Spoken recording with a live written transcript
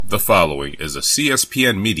The following is a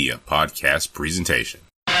CSPN Media podcast presentation.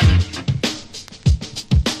 All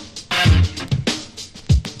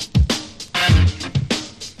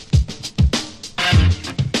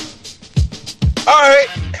right.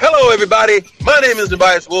 Hello, everybody. My name is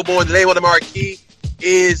Tobias Wilborn. Today, one of our key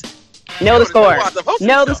is... Know the score.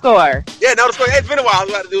 Know the score. Yeah, know the score. Hey, it's been a while. I was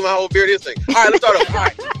about to do my whole beard thing. All right, let's start over. All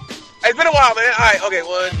right. Hey, it's been a while, man. All right. Okay,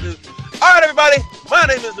 1, 2. All right, everybody. My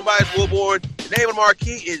name is Tobias Wilborn. The name of the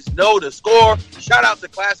marquee is Know the Score. Shout out to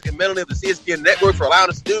Classic and Melanie of the CSPN Network for allowing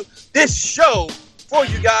us to do this show for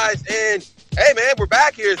you guys. And, hey, man, we're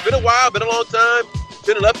back here. It's been a while. Been a long time.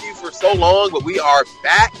 Been up to you for so long, but we are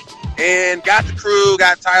back. And got the crew,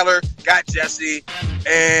 got Tyler, got Jesse,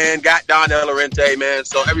 and got Don Delarente, man.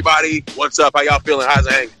 So everybody, what's up? How y'all feeling? How's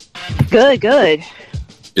it hanging? Good.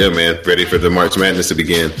 Yeah, man. Ready for the March Madness to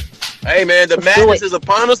begin. Hey, man, the madness is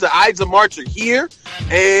upon us. The Ides of March are here.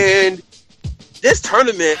 And this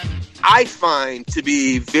tournament, I find to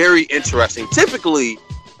be very interesting. Typically,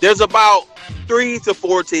 there's about 3 to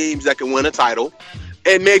 4 teams that can win a title,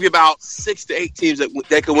 and maybe about 6 to 8 teams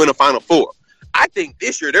that can win a Final Four. I think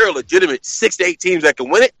this year there are legitimate 6 to 8 teams that can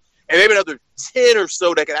win it, and maybe another 10 or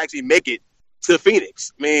so that can actually make it to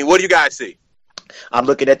Phoenix. I mean, what do you guys see? I'm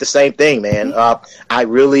looking at the same thing, man. I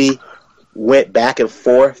really went back and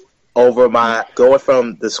forth over my going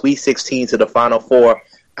from the Sweet 16 to the Final Four.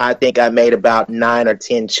 I think I made about 9 or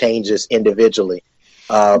 10 changes individually.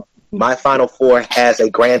 My Final Four has a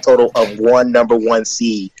grand total of 1 number 1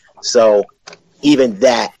 seed, so even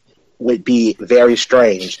that would be very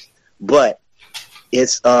strange. But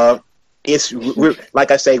it's like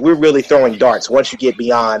I say, we're really throwing darts once you get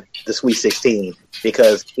beyond the Sweet 16,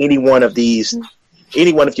 because any one of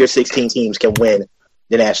your 16 teams can win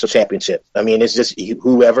the national championship. I mean, it's just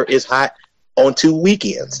whoever is hot on 2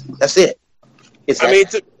 weekends. That's it.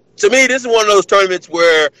 To me, this is one of those tournaments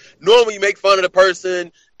where normally you make fun of the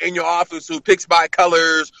person in your office who picks by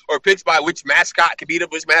colors or picks by which mascot can beat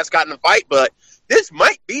up which mascot in the fight, but this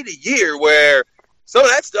might be the year where some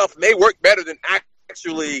of that stuff may work better than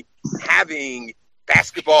actually having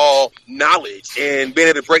basketball knowledge and being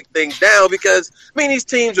able to break things down, because, I mean, these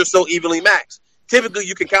teams are so evenly matched. Typically,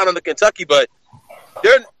 you can count on the Kentucky, but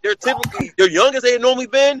they're young as they had normally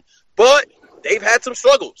been, but they've had some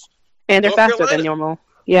struggles. And they're faster than normal.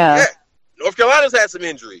 Yeah. North Carolina's had some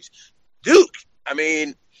injuries. Duke, I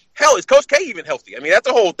mean, hell, is Coach K even healthy? I mean, that's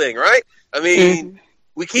the whole thing, right? I mean,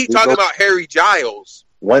 we keep talking about Harry Giles.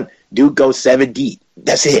 One Duke goes 7 deep.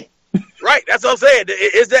 That's it. Right, that's what I'm saying.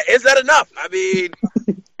 Is that enough? I mean,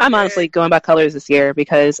 I'm honestly going by colors this year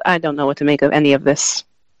because I don't know what to make of any of this.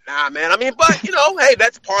 Nah, man. I mean, but, hey,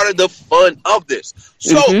 that's part of the fun of this.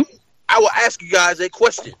 So, I will ask you guys a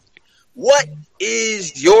question. What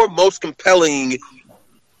is your most compelling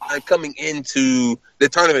coming into the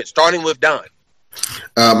tournament, starting with Don?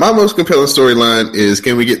 My most compelling storyline is,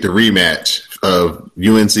 can we get the rematch of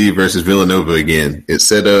UNC versus Villanova again? It's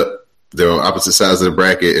set up. They're on opposite sides of the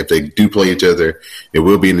bracket. If they do play each other, it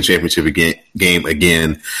will be in the championship game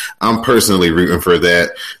again. I'm personally rooting for that.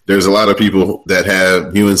 There's a lot of people that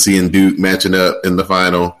have UNC and Duke matching up in the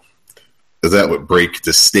final, because that would break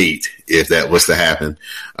the state if that was to happen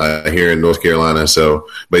here in North Carolina. So,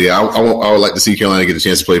 but yeah, I would like to see Carolina get a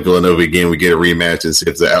chance to play Villanova again. We get a rematch and see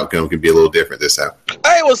if the outcome can be a little different this time.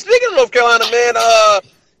 Hey, well, speaking of North Carolina, man,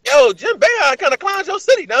 Jim Boeheim kind of clowns your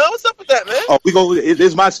city, now. What's up with that, man? Oh,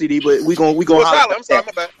 it's my city, but we gonna holler. I'm sorry,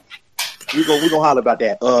 my bad. We gonna holler about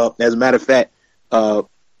that. As a matter of fact,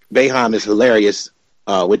 Boeheim is hilarious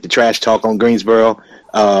with the trash talk on Greensboro.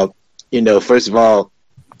 First of all,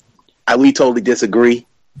 we totally disagree.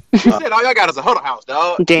 He said all y'all got is a huddle house,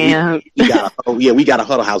 dog. Damn. We got a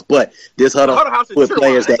huddle house, but this huddle house with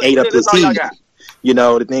players that ate up the team.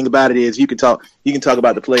 The thing about it is you can talk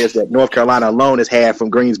about the players that North Carolina alone has had from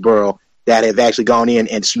Greensboro that have actually gone in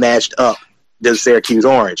and smashed up the Syracuse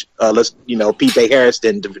Orange. P.J.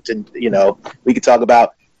 Harrison, we could talk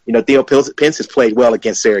about, Theo Pence has played well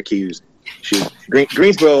against Syracuse.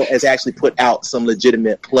 Greensboro has actually put out some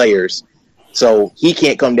legitimate players, so he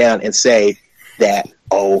can't come down and say that,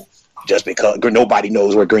 just because nobody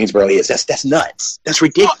knows where Greensboro is. That's nuts. That's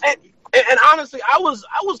ridiculous. And honestly, I was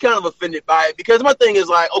kind of offended by it, because my thing is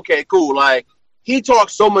like, okay, cool. Like, he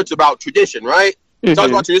talks so much about tradition, right? He talks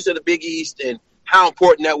about tradition of the Big East and how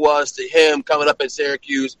important that was to him coming up at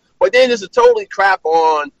Syracuse. But then there's a totally crap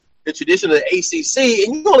on the tradition of the ACC,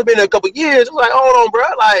 and you've only been there a couple of years. It's like, hold on, bro.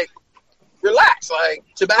 Like, relax. Like,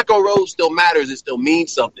 Tobacco Road still matters. It still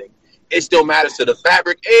means something. It still matters to the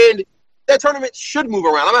fabric. And that tournament should move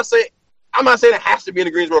around. I'm not saying it has to be in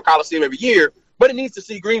the Greensboro Coliseum every year, but it needs to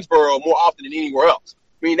see Greensboro more often than anywhere else.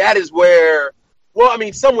 I mean, that is where Well, I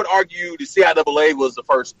mean, some would argue the CIAA was the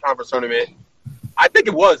first conference tournament. I think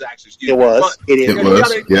it was, actually. Excuse It me. was. It is. It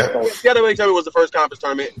was, yeah. The CIAA tournament was the first conference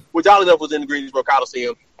tournament, which oddly enough was in the Greensboro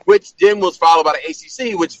Coliseum, which then was followed by the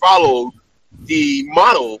ACC, which followed the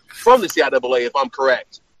model from the CIAA, if I'm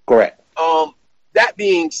correct. Correct. That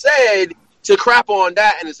being said, to crap on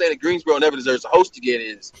that and to say that Greensboro never deserves a host again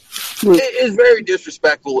is very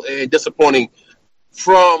disrespectful and disappointing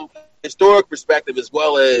from historic perspective as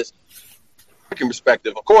well as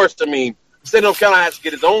perspective. Of course, I mean, State of North Carolina has to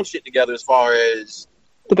get its own shit together as far as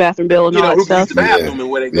The bathroom bill and all that who stuff. can use the bathroom and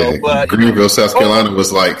where they go. But Greenville, South Carolina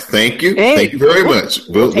was like, thank you. Hey, Thank you very much.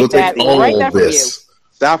 We'll take take that all right there of for this.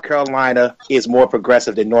 South Carolina is more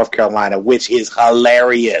progressive than North Carolina, which is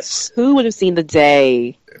hilarious. Who would have seen the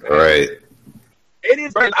day? All right. it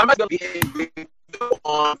is. I'm not going to be in Greenville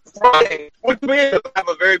on Friday. Which means I have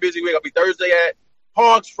a very busy week. I'll be Thursday at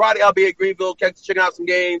Hawks. Friday I'll be at Greenville, checking out some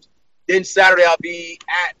games. Then Saturday I'll be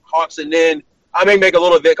at Hawks, and then I may make a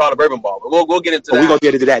little event called a Bourbon Ball. But we'll get into that. We're going to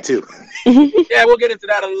get into that, too. Yeah, we'll get into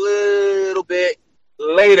that a little bit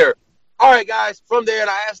later. All right, guys. From there,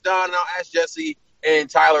 I asked Don, and I'll ask Jesse and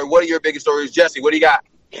Tyler, what are your biggest stories? Jesse, what do you got?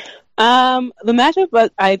 The matchup,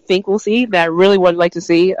 but I think we'll see that I really would like to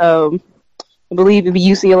see. I believe it'll be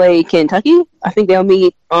UCLA Kentucky. I think they'll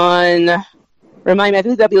meet on. Remind me, I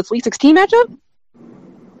think that'll be a Sweet 16 matchup.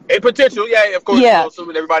 A potential, yeah, of course. Yeah.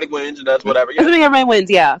 Assuming everybody wins, and that's whatever. Yeah, Assuming everybody wins,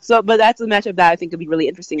 yeah. So, but that's a matchup that I think could be really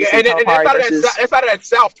interesting. To yeah, see and that's Calipari out of versus- that's out of that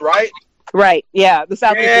South, right? right, yeah. The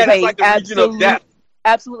South Yeah, is that's like the region of death.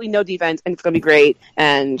 absolutely no defense, and it's gonna be great.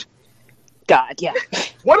 And God, yeah.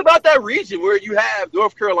 What about that region where you have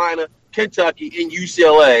North Carolina, Kentucky, and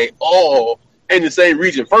UCLA all in the same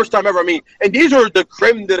region? First time ever. I mean, and these are the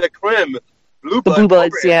creme de la creme. The Blue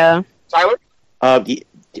Bloods, yeah. Tyler?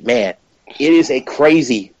 Man, it is a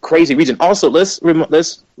crazy, crazy region. Also, let's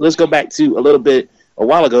go back to a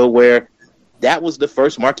while ago where that was the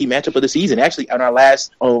first marquee matchup of the season. Actually, on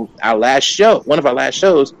one of our last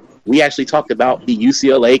shows, we actually talked about the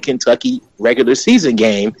UCLA Kentucky regular season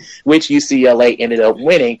game, which UCLA ended up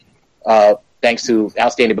winning, thanks to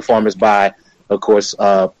outstanding performance by, of course,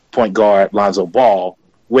 point guard Lonzo Ball,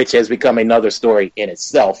 which has become another story in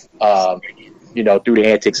itself. Through the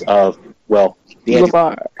antics of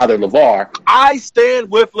other LeVar. I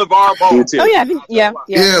stand with LeVar Ball. You too. Oh yeah, I think, yeah.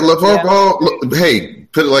 Yeah, LeVar Ball. Hey,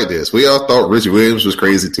 put it like this: we all thought Richie Williams was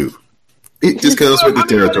crazy too. It just comes with the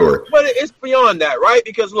territory. But it's beyond that, right?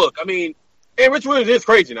 Because look, I mean, and Rich Williams is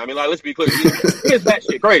crazy. Now. I mean, like, let's be clear, he is that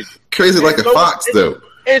shit crazy. Crazy like a fox, though.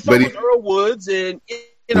 And so But was Earl Woods, and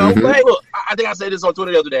but hey, look, I think I said this on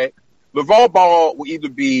Twitter the other day. LeVar Ball will either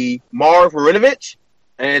be Marv Marinovich,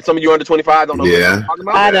 and some of you under 25 don't know what I'm talking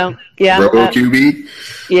about. I don't. Yeah. Robo QB.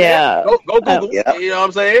 Yeah. Go Google. Yeah. You know what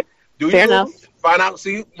I'm saying? Do Fair you enough. find out,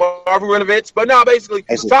 see Marv Marinovich? But no, basically,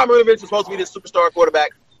 Tom Marinovich was supposed to be this superstar quarterback.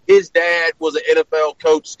 His dad was an NFL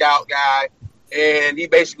coach, scout guy, and he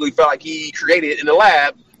basically felt like he created in the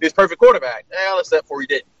lab this perfect quarterback. Well, except for he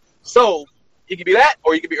didn't. So he could be that,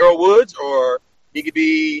 or he could be Earl Woods, or he could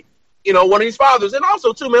be, one of these fathers. And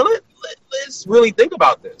also, too, man, let's really think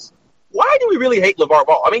about this. Why do we really hate LeVar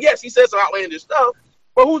Ball? I mean, yes, he says some outlandish stuff,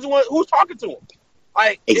 but who's talking to him?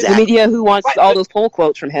 Like Exactly. The media who wants all those poll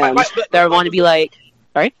quotes from him that want to be like,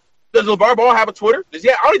 right? Does LeVar Ball have a Twitter? I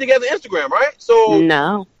don't think he has an Instagram, right?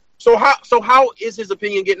 No. So how is his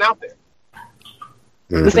opinion getting out there?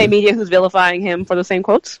 Mm-hmm. The same media who's vilifying him for the same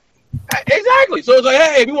quotes? Exactly. So it's like,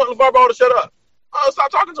 hey, if you want LeVar Ball to shut up,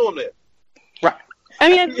 stop talking to him then. Right. I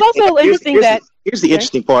mean, it's also interesting that... Here's the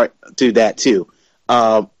interesting part to that, too.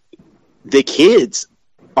 The kids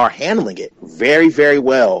are handling it very, very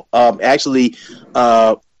well. Actually,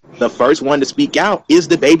 the first one to speak out is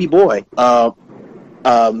the baby boy, LaMelo.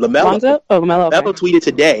 LaMelo? Oh, LaMelo. LaMelo tweeted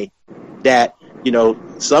today that,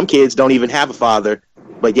 some kids don't even have a father,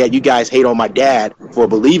 but yet you guys hate on my dad for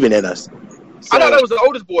believing in us. So, I thought that was the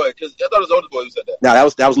oldest boy, because I thought it was the oldest boy who said that. No, that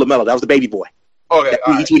was LaMelo. That was the baby boy. Okay,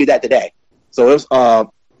 all He right. tweeted that today. So it was,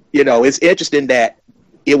 it's interesting that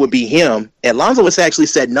it would be him. And Lonzo has actually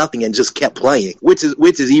said nothing and just kept playing, which is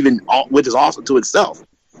awesome to itself.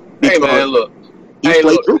 Hey, man, look. He's Hey,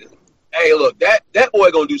 played look. through. Hey, look. That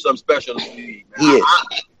boy gonna do something special in the league. He is.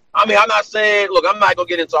 I mean, I'm not saying. Look, I'm not gonna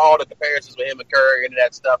get into all the comparisons with him and Curry and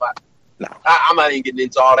that stuff. I'm not even getting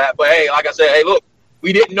into all that. But hey, like I said, hey, look,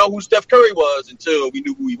 we didn't know who Steph Curry was until we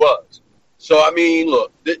knew who he was. So I mean,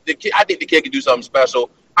 look, the kid, I think the kid can do something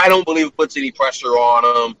special. I don't believe it puts any pressure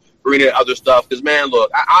on him or any other stuff. Because man,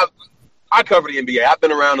 look, I cover the NBA. I've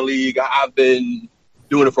been around the league. I've been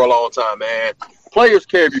doing it for a long time, man. Players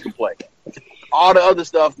care if you can play. All the other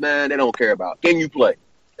stuff, man, they don't care about. Can you play?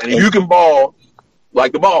 And if you can ball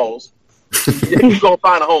like the balls, You're gonna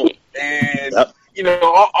find a home. And you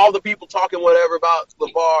know, all the people talking whatever about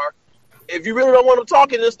LeVar. If you really don't want them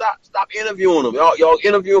talking, then stop interviewing them. Y'all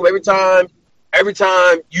interview them every time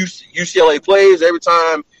UCLA plays, every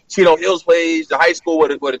time Chino Hills plays, the high school where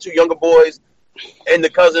the two younger boys and the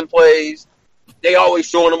cousin plays. They always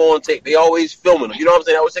showing them on tape. They always filming them. You know what I'm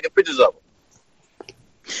saying? I was taking pictures of them.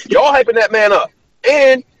 Y'all hyping that man up.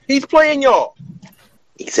 And he's playing y'all.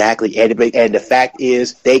 Exactly. And the fact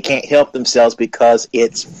is they can't help themselves because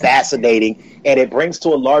it's fascinating. And it brings to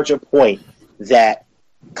a larger point that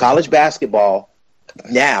college basketball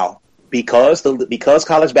now, because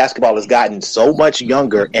college basketball has gotten so much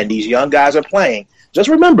younger and these young guys are playing, just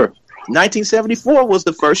remember, 1974 was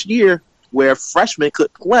the first year where freshmen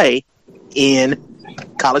could play in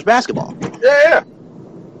college basketball. Yeah.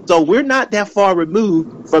 So we're not that far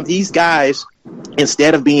removed from these guys.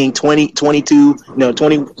 Instead of being 20, 22, 20,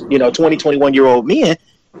 21-year-old men,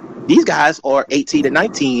 these guys are 18 to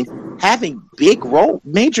 19 having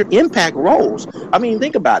major impact roles. I mean,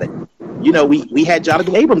 think about it. You know, we had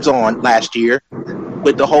Jonathan Abrams on last year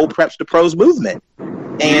with the whole Preps to Pros movement.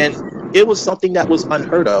 And it was something that was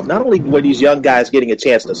unheard of. Not only were these young guys getting a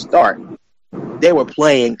chance to start, they were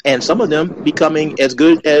playing, and some of them becoming as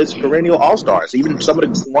good as perennial all-stars. Even some of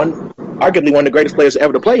arguably one of the greatest players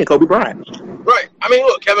ever to play in Kobe Bryant. Right. I mean,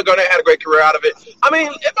 look, Kevin Garnett had a great career out of it. I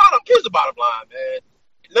mean, here's the bottom line, man.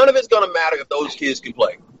 None of it's going to matter if those kids can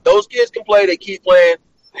play. Those kids can play. They keep playing.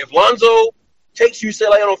 If Lonzo takes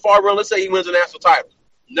UCLA on a far run, let's say he wins a national title,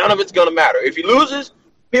 none of it's going to matter. If he loses,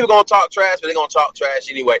 people are going to talk trash, but they're going to talk trash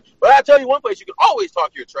anyway. But I tell you one place you can always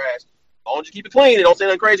talk your trash. As long as you keep it clean and don't say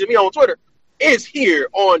nothing crazy to me on Twitter, is here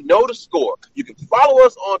on Know the Score. You can follow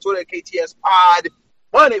us on Twitter at KTS Pod.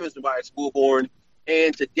 My name is Tobias Woolborn,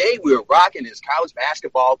 and today we're rocking this college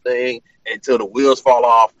basketball thing until the wheels fall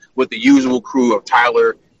off with the usual crew of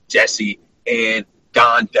Tyler, Jesse, and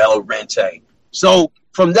Don Della Rente. So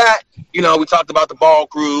from that, we talked about the ball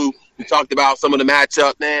crew. We talked about some of the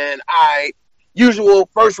matchup, man. Usual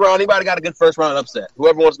first round. Anybody got a good first round upset?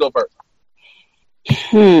 Whoever wants to go first.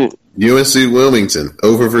 UNC Wilmington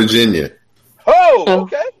over Virginia. Oh,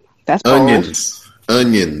 okay. That's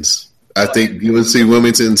Onions. I think UNC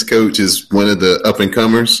Wilmington's coach is one of the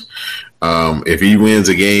up-and-comers. If he wins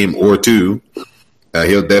a game or two,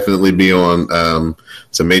 he'll definitely be on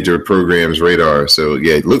some major programs' radar. So,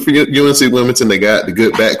 yeah, look for UNC Wilmington. They got the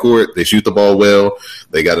good backcourt. They shoot the ball well.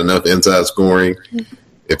 They got enough inside scoring.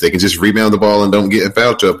 If they can just rebound the ball and don't get in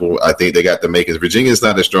foul trouble, I think they got the makings. Virginia's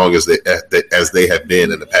not as strong as they have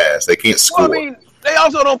been in the past. They can't score. Well, I mean, they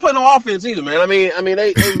also don't play no offense either, man. I mean,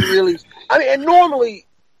 they really. And normally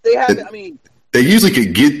they have. They usually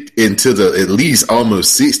could get into at least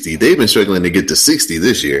almost 60. They've been struggling to get to 60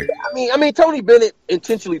 this year. I mean, Tony Bennett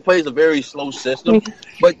intentionally plays a very slow system,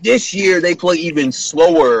 but this year they play even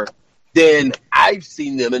slower than I've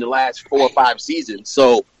seen them in the last 4 or 5 seasons.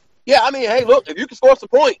 So, yeah, I mean, hey, look, if you can score some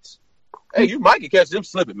points, hey, you might catch them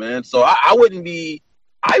slipping, man. So I wouldn't be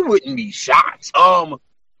shocked.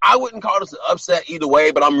 I wouldn't call this an upset either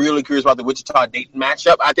way, but I'm really curious about the Wichita-Dayton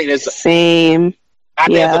matchup. I think that's same. I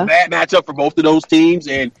think it's a bad matchup for both of those teams,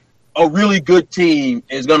 and a really good team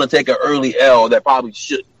is going to take an early L that probably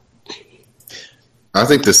shouldn't. I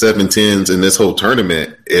think the 7-10s in this whole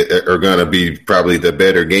tournament are going to be probably the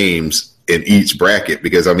better games in each bracket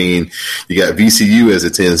because, I mean, you got VCU as a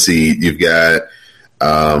 10 seed. You've got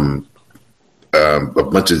a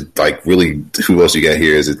bunch of, really, who else you got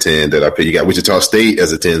here as a 10 that I picked? You got Wichita State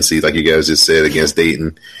as a 10 seed, like you guys just said, against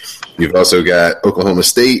Dayton. You've also got Oklahoma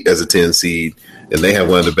State as a 10 seed, and they have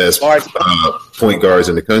one of the best point guards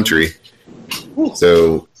in the country.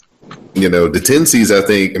 So, the 10 seeds, I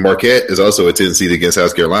think, and Marquette is also a 10 seed against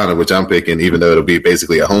South Carolina, which I'm picking, even though it'll be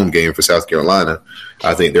basically a home game for South Carolina.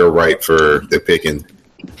 I think they're right for the picking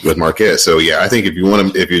with Marquette. So, yeah, I think if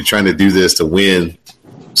you're trying to do this to win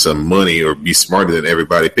some money or be smarter than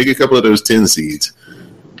everybody, pick a couple of those 10 seeds.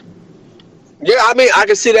 Yeah, I mean, I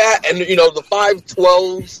can see that. And, the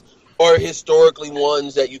 5-12s are historically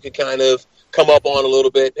ones that you could kind of come up on a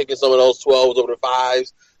little bit, picking some of those 12s over the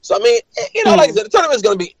 5s. So, I mean, like I said, the tournament is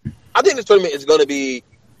going to be – I think this tournament is going to be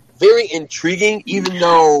very intriguing, even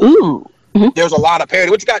though there's a lot of parity.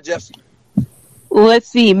 What you got, Jesse? Let's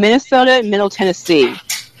see. Minnesota and Middle Tennessee.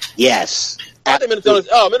 Yes. I think Middle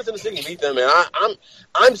Tennessee can beat them, man.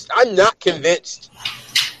 I'm not convinced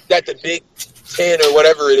that the Big Ten or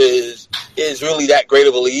whatever it is really that great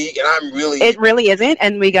of a league, and it really isn't.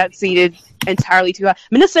 And we got seeded entirely too high.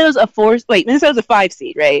 Minnesota's a 4. Wait, Minnesota's a 5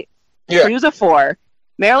 seed, right? Yeah. Purdue's a 4.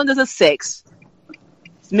 Maryland is a 6.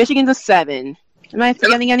 Michigan's a 7. Am I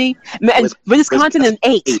forgetting any? And Wisconsin is an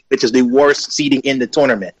 8, which is the worst seeding in the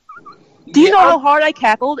tournament. Do you know how hard I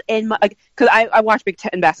cackled in my? Because I watched Big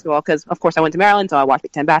Ten basketball. Because of course I went to Maryland, so I watched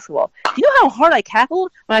Big Ten basketball. Do you know how hard I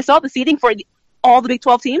cackled when I saw the seeding for all the Big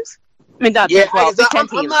 12 teams? I mean, not Big 12, Big 10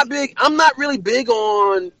 teams. I'm not big. I'm not really big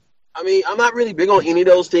on. I mean, I'm not really big on any of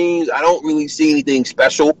those teams. I don't really see anything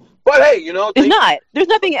special. But hey, it's not. There's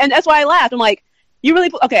nothing, and that's why I laughed. I'm like, you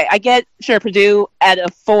really okay? I get Purdue at a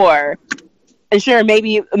 4, and sure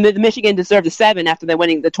maybe Michigan deserved a 7 after they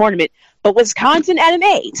winning the tournament, but Wisconsin at an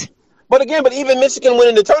 8. But even Michigan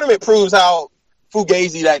winning the tournament proves how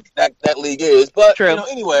fugazi that league is. But True.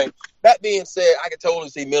 Anyway, that being said, I can totally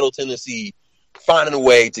see Middle Tennessee finding a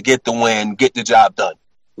way to get the win, get the job done.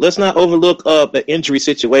 Let's not overlook the injury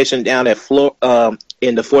situation down at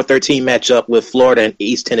in the 4-13 matchup with Florida and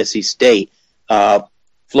East Tennessee State.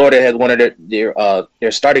 Florida had one of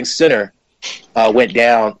their starting center went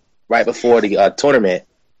down right before the tournament.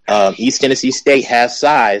 East Tennessee State has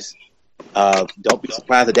size. Don't be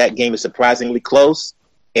surprised that game is surprisingly close,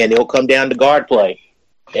 and it'll come down to guard play.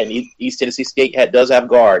 And East Tennessee State does have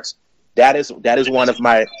guards. That is one of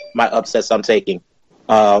my upsets I'm taking.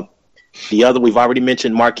 The other we've already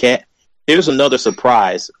mentioned, Marquette. Here's another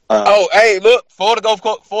surprise. Hey, look, Florida Gulf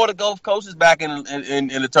Coast is back in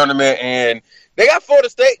the tournament, and they got Florida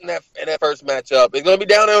State in that first matchup. It's going to be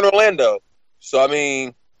down there in Orlando. So I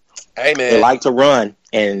mean, hey man, they like to run,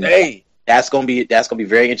 and that's going to be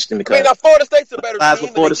very interesting because now Florida State's a better team.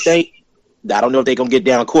 With Florida State, I don't know if they're going to get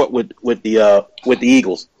down court with the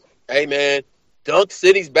Eagles. Hey man, Dunk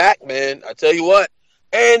City's back, man. I tell you what.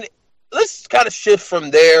 And let's kind of shift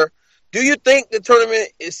from there. Do you think the tournament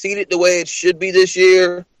is seeded the way it should be this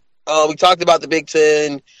year? We talked about the Big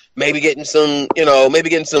Ten, maybe getting some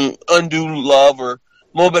undue love or a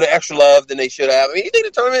little bit of extra love than they should have. I mean, you think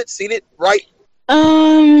the tournament's seeded right?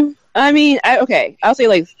 I mean, I'll say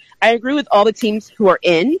like I agree with all the teams who are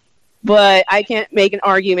in, but I can't make an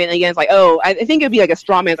argument against like, I think it'd be like a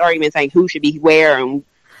straw man's argument saying who should be where and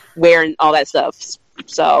all that stuff.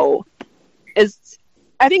 So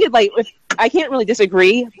I think it's like I can't really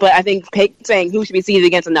disagree, but I think saying who should be seeded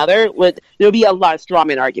against another there'll be a lot of straw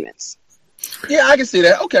man arguments. Yeah, I can see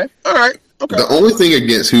that. Okay, all right. Okay. The only thing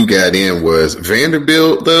against who got in was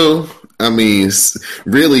Vanderbilt, though. I mean,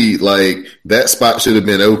 really, like that spot should have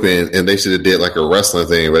been open, and they should have did like a wrestling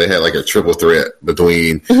thing where they had like a triple threat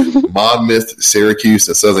between Monmouth, Syracuse,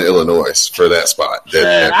 and Southern Illinois for that spot.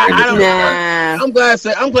 I'm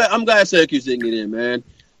glad Syracuse didn't get in, man.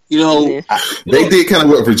 They did kind of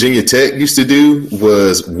what Virginia Tech used to do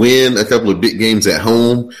was win a couple of big games at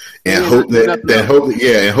home and hope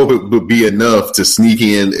it would be enough to sneak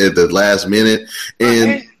in at the last minute.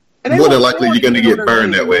 And more than likely, you're going to get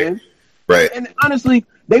burned that way. Man. Right. And honestly,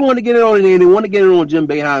 they want to get it on their name. They want to get it on Jim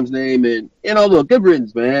Boeheim's name. And, look, good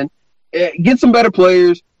riddance, man. Get some better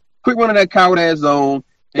players. Quit running that coward-ass zone.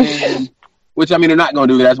 And, which, I mean, they're not going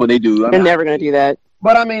to do. That's what they do. They're never going to do that.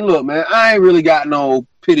 But, I mean, look, man, I ain't really got no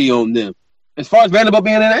pity on them. As far as Vanderbilt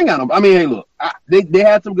being in, I ain't got no. I mean, hey, look, they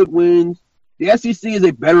had some good wins. The SEC is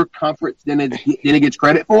a better conference than it gets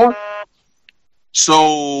credit for.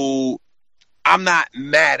 So I'm not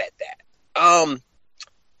mad at that.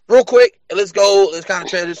 Real quick, let's kind of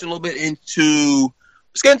transition a little bit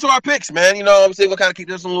let's get into our picks, man. Obviously we'll kind of keep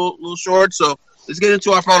this a little short. So let's get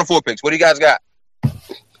into our final 4 picks. What do you guys got?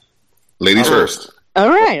 Ladies first. All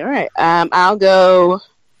right. I'll go.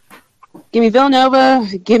 Give me Villanova.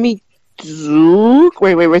 Give me Duke.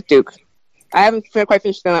 Wait, where's Duke? I haven't quite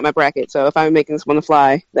finished filling out my bracket, so if I'm making this one to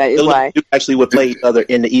fly, that is why. Duke actually would play each other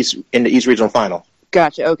in the East Regional Final.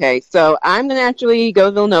 Gotcha. Okay, so I'm gonna actually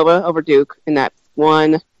go Villanova over Duke in that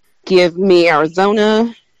one. Give me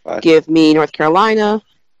Arizona. Give me North Carolina.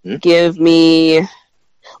 Give me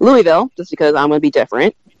Louisville, just because I'm gonna be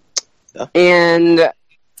different. Yeah. And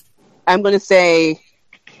I'm going to say,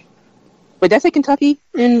 did I say Kentucky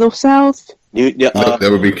in the South? That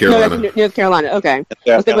would be Carolina. No, North Carolina. Okay.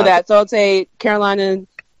 Let's stick with that. So I'll say Carolina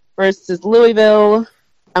versus Louisville.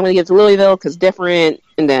 I'm going to give it to Louisville because different.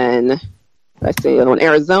 And then let's say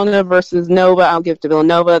Arizona versus Nova. I'll give it to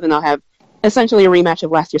Villanova. Then I'll have essentially a rematch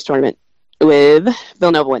of last year's tournament with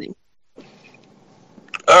Villanova winning.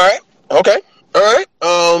 All right. Okay. All right.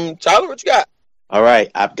 Tyler, what you got? All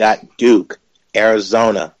right. I've got Duke,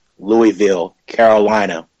 Arizona, Louisville,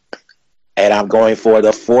 Carolina, and I'm going for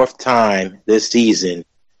the 4th time this season,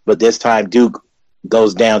 but this time Duke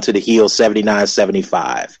goes down to the heel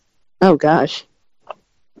 79-75. Oh, gosh.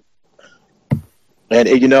 And,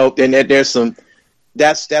 and there's some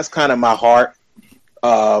that's kind of my heart.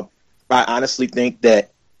 I honestly think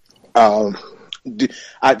that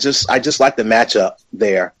I just like the matchup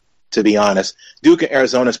there. to be honest. Duke and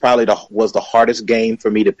Arizona is probably was the hardest game for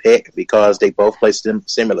me to pick because they both play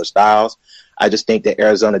similar styles. I just think that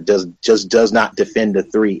Arizona does not defend the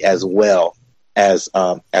three as well as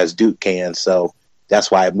Duke can, so that's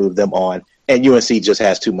why I moved them on. And UNC just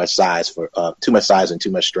has too much size and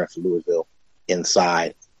too much strength for Louisville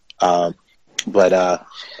inside. But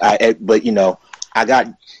you know, I got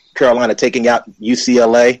Carolina taking out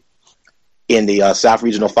UCLA in the South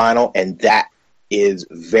Regional Final, and that is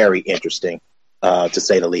very interesting, to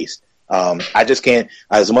say the least. I just can't,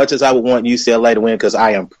 as much as I would want UCLA to win because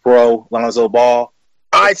I am pro Lonzo Ball.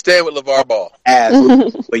 I stand with LeVar Ball.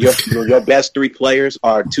 But your best three players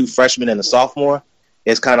are two freshmen and a sophomore.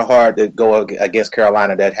 It's kind of hard to go against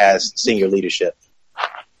Carolina that has senior leadership.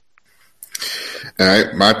 All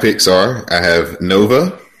right, my picks are: I have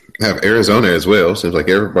Nova, I have Arizona as well. Seems like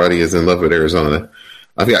everybody is in love with Arizona.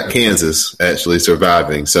 I've got Kansas actually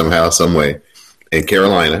surviving somehow, some way, and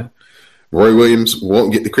Carolina. Roy Williams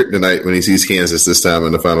won't get the kryptonite when he sees Kansas this time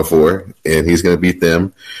in the Final Four, and he's going to beat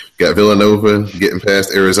them. Got Villanova getting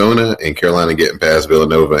past Arizona, and Carolina getting past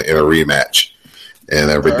Villanova in a rematch, and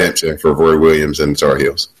a redemption for Roy Williams and the Tar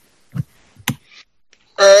Heels. All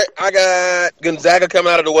right, I got Gonzaga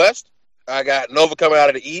coming out of the West. I got Nova coming out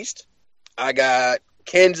of the East. I got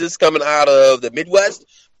Kansas coming out of the Midwest.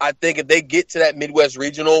 I think if they get to that Midwest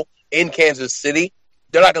Regional in Kansas City,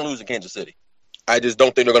 they're not going to lose in Kansas City. I just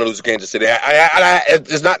don't think they're going to lose in Kansas City.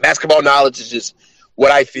 It's not basketball knowledge. It's just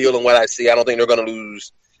what I feel and what I see. I don't think they're going to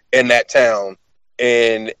lose in that town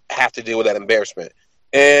and have to deal with that embarrassment.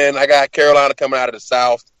 And I got Carolina coming out of the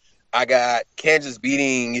South. I got Kansas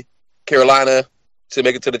beating Carolina to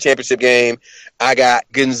make it to the championship game. I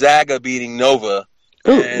got Gonzaga beating Nova.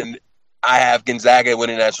 Ooh. And I have Gonzaga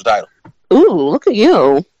winning the national title. Ooh, look at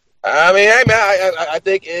you. I mean, hey, man, I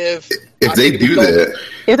think if they do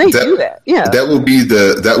that, yeah, that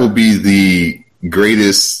will be the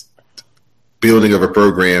greatest building of a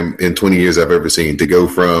program in 20 years I've ever seen. To go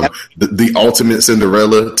from the ultimate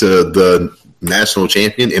Cinderella to the national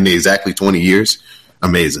champion in exactly 20 years,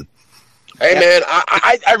 amazing. Hey, man,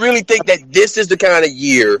 I really think that this is the kind of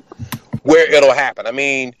year where it'll happen. I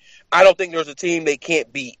mean, I don't think there's a team they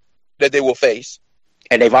can't beat that they will face.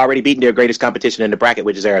 And they've already beaten their greatest competition in the bracket,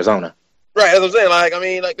 which is Arizona. Right, that's what I'm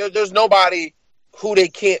saying. There's nobody who they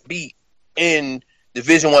can't beat in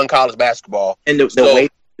Division I college basketball. And the way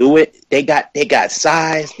to do it, they got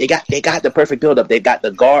size, they got the perfect build-up. They've got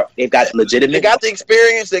the guard, they've got legitimate. They got the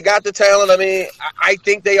experience, they got the talent. I mean, I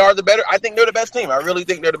think they are I think they're the best team. I really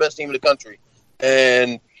think they're the best team in the country.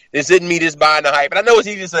 And this isn't me just buying the hype. And I know it's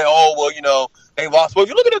easy to say, oh, well, you know, they lost. But if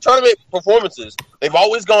you look at their tournament performances, they've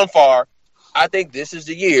always gone far. I think this is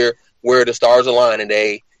the year where the stars align and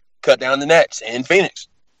they cut down the nets in Phoenix.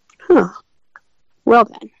 Huh. Well,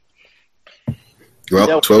 then.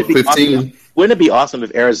 Well, 12-15. Wouldn't it be awesome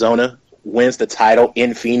if Arizona wins the title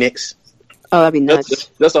in Phoenix? Oh, that'd be nice.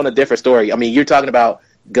 That's on a different story. I mean, you're talking about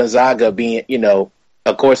Gonzaga being, you know,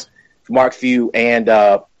 of course, Mark Few and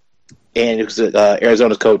it was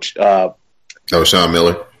Arizona's coach. Sean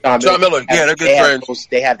Miller. Sean Miller. Yeah, they're good friends.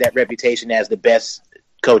 They have that reputation as the best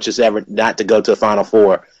coaches ever not to go to a Final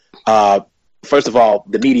Four. First of all,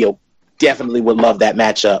 the media definitely would love that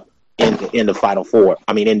matchup in the Final Four.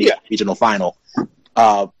 I mean, in the regional final.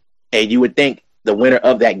 And you would think the winner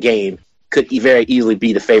of that game could very easily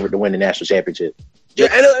be the favorite to win the national championship. Yeah,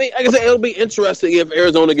 and I mean, like I said, it'll be interesting if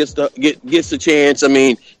Arizona gets the chance. I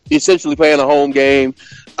mean, essentially playing a home game.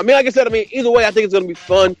 I mean, like I said, either way, I think it's going to be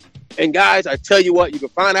fun. And guys, I tell you what, you can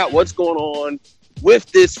find out what's going on with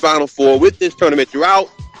this Final Four, with this tournament throughout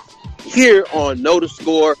here on Know the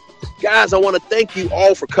Score. Guys, I want to thank you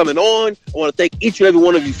all for coming on. I want to thank each and every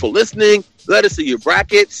one of you for listening. Let us see your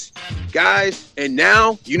brackets. Guys, and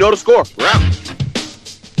now you know the score. We're out.